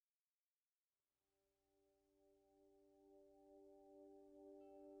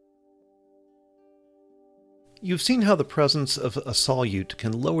You've seen how the presence of a solute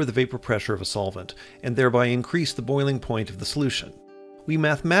can lower the vapor pressure of a solvent, and thereby increase the boiling point of the solution. We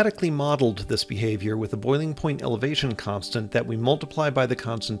mathematically modeled this behavior with a boiling point elevation constant that we multiply by the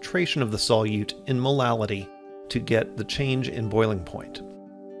concentration of the solute in molality to get the change in boiling point.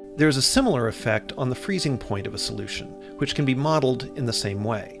 There's a similar effect on the freezing point of a solution, which can be modeled in the same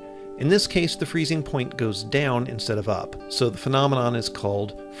way. In this case, the freezing point goes down instead of up, so the phenomenon is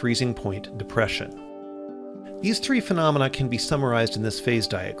called freezing point depression. These three phenomena can be summarized in this phase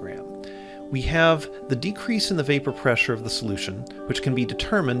diagram. We have the decrease in the vapor pressure of the solution, which can be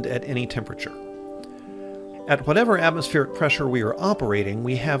determined at any temperature. At whatever atmospheric pressure we are operating,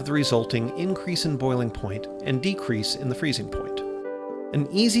 we have the resulting increase in boiling point and decrease in the freezing point. An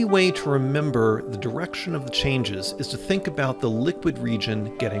easy way to remember the direction of the changes is to think about the liquid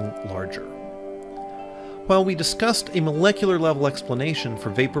region getting larger. While we discussed a molecular level explanation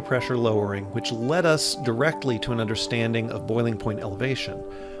for vapor pressure lowering, which led us directly to an understanding of boiling point elevation,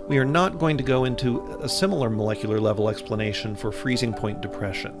 we are not going to go into a similar molecular level explanation for freezing point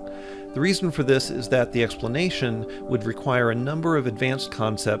depression. The reason for this is that the explanation would require a number of advanced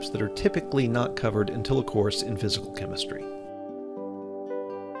concepts that are typically not covered until a course in physical chemistry.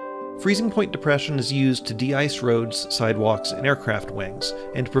 Freezing point depression is used to de-ice roads, sidewalks, and aircraft wings,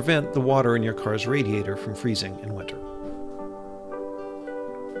 and to prevent the water in your car's radiator from freezing in winter.